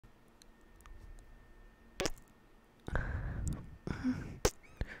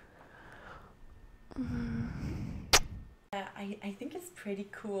I think it's pretty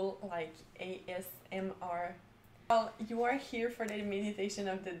cool, like ASMR. Well, you are here for the meditation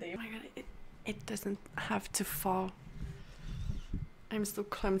of the day. Oh my god, it doesn't have to fall. I'm so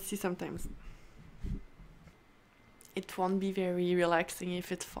clumsy sometimes. It won't be very relaxing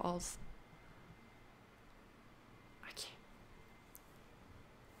if it falls. Okay.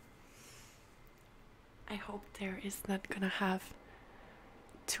 I hope there is not gonna have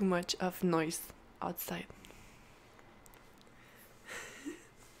too much of noise outside.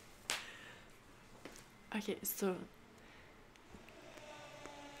 Okay, so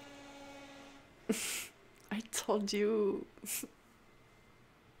I told you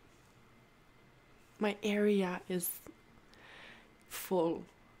my area is full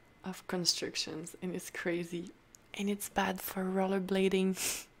of constructions and it's crazy and it's bad for rollerblading.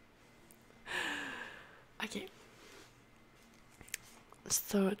 Okay,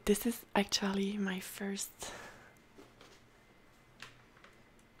 so this is actually my first.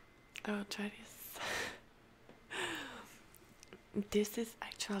 Oh, try this. This is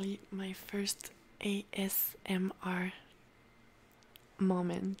actually my first ASMR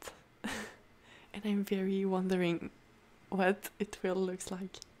moment, and I'm very wondering what it will look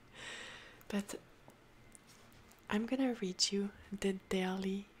like. But I'm gonna read you the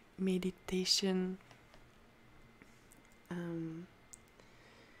daily meditation.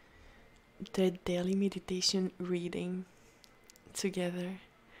 The daily meditation reading together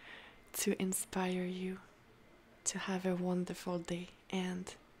to inspire you to have a wonderful day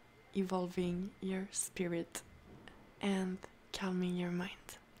and evolving your spirit and calming your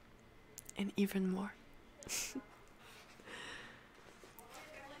mind and even more.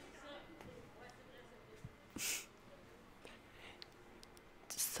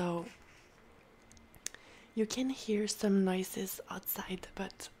 So you can hear some noises outside,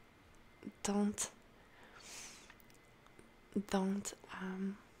 but don't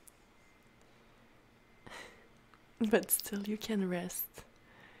but still you can rest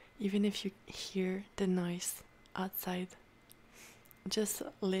even if you hear the noise outside. Just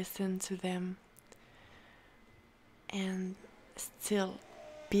listen to them and still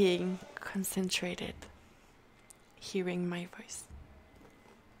being concentrated, hearing my voice.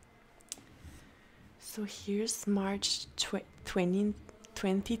 So here's March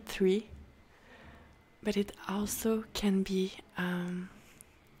 2023, but it also can be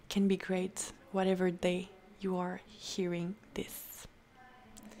great whatever day you are hearing this.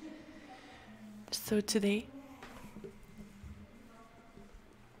 So today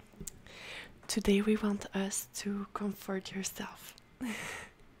we want us to comfort yourself.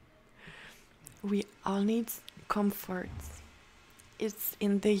 We all need comfort. It's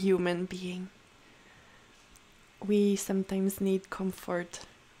in the human being. We sometimes need comfort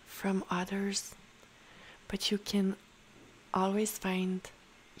from others, but you can always find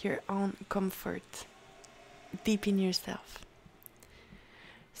your own comfort deep in yourself.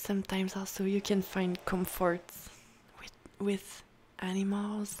 Sometimes also you can find comfort with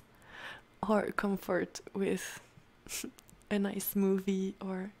animals, or comfort with a nice movie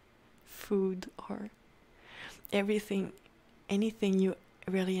or food or anything you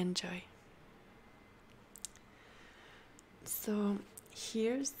really enjoy. So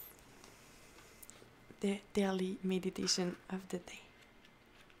here's the daily meditation of the day.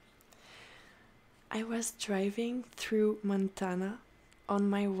 I was driving through Montana on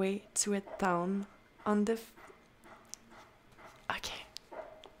my way to a town on the okay,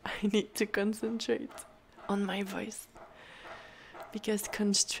 I need to concentrate on my voice because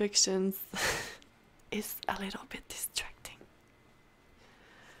constructions is a little bit distracting.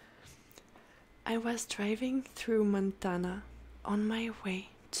 I was driving through Montana on my way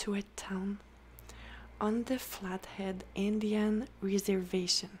to a town on the Flathead Indian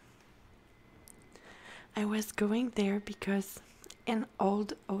Reservation. I was going there because an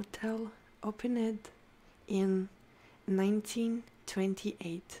old hotel opened in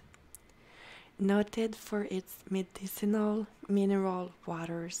 1928, noted for its medicinal mineral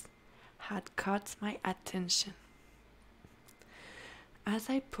waters, had caught my attention. As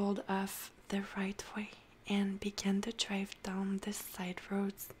I pulled off the right way and began to drive down the side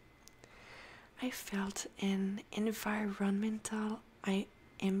roads, I felt an environmental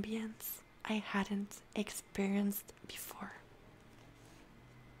ambience I hadn't experienced before.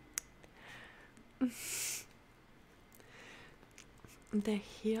 The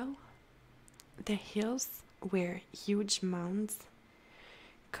hills were huge mounds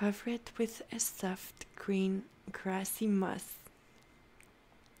covered with a soft green grassy moss.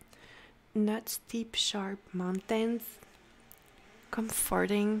 Not steep sharp mountains,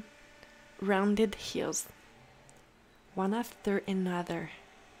 comforting rounded hills. one after another.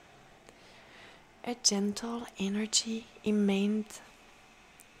 A gentle energy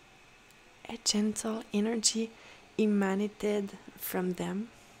emanated from them.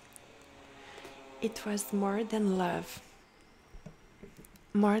 It was more than love,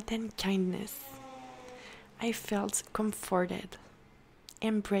 more than kindness. I felt comforted,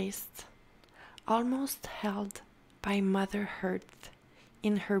 embraced, almost held by Mother Earth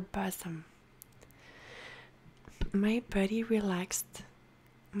in her bosom. My body relaxed,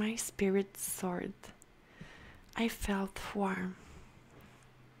 my spirit soared. I felt warm,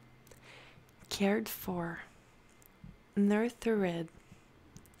 cared for, nurtured,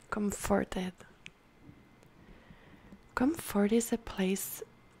 comforted. Comfort is a place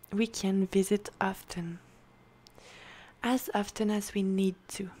we can visit often, as often as we need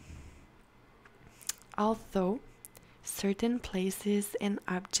to. Although certain places and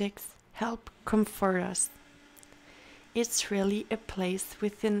objects help comfort us, it's really a place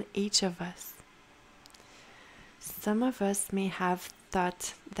within each of us. Some of us may have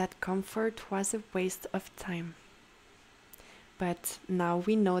thought that comfort was a waste of time, but now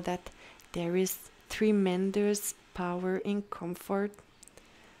we know that there is tremendous power in comfort,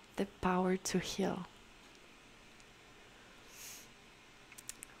 the power to heal.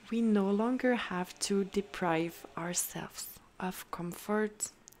 We no longer have to deprive ourselves of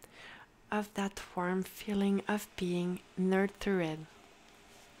comfort, of that warm feeling of being nurtured.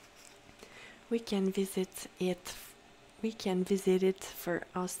 We can visit it. We can visit it for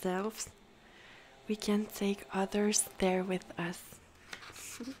ourselves. We can take others there with us.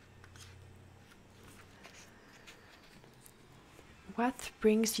 What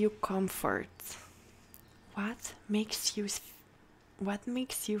brings you comfort? What makes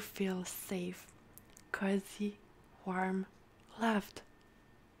you feel safe, cozy, warm, loved?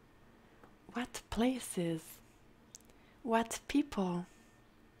 What places? What people?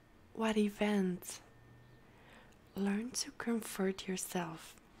 What events? Learn to comfort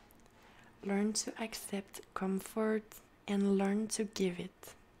yourself. Learn to accept comfort and learn to give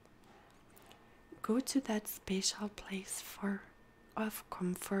it. Go to that special place of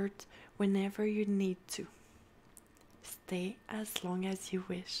comfort whenever you need to. Stay as long as you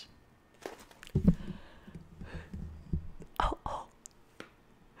wish. Oh.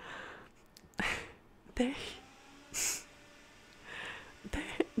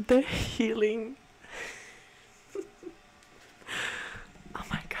 The healing. Oh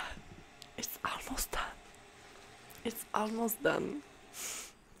my god. It's almost done. It's almost done.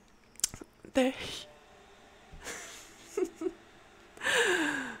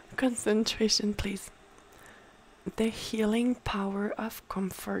 Concentration, please. The healing power of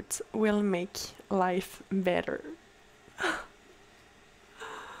comfort will make life better.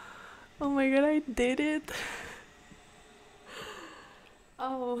 Oh my god, I did it.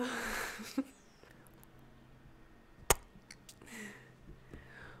 Oh.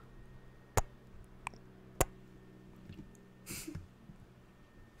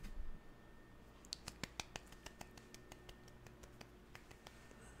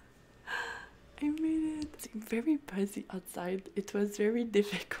 I made it. It's very busy outside. It was very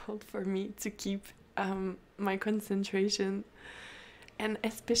difficult for me to keep my concentration, and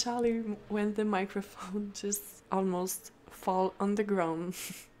especially when the microphone just almost fall on the ground.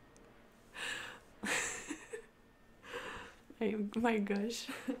 My gosh.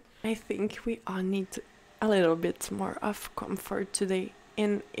 I think we all need a little bit more of comfort today,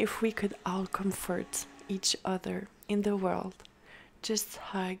 and if we could all comfort each other in the world, just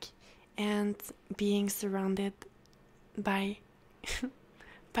hug and being surrounded by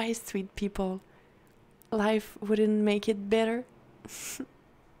by sweet people, life wouldn't make it better.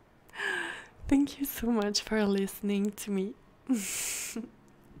 Thank you so much for listening to me.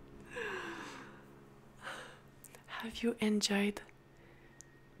 Have you enjoyed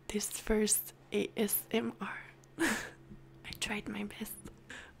this first ASMR? I tried my best.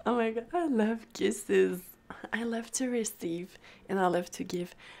 Oh my god, I love kisses. I love to receive and I love to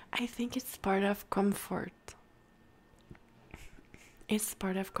give. I think it's part of comfort. It's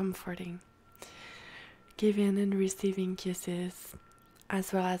part of comforting. Giving and receiving kisses,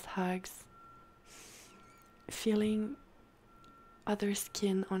 as well as hugs. Feeling other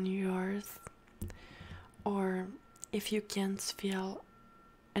skin on yours. Or if you can't feel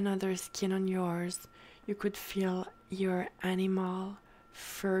another skin on yours, you could feel your animal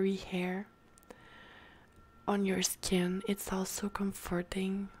furry hair on your skin. It's also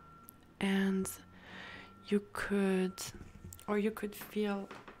comforting, and you could feel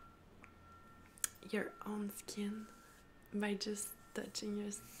your own skin by just touching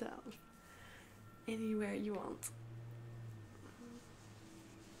yourself anywhere you want.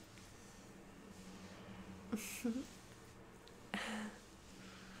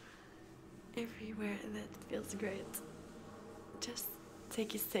 Everywhere that feels great. Just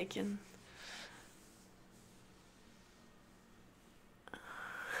take a second.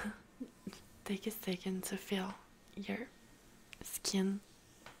 Take a second to feel your skin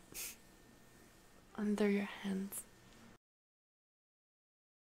under your hands.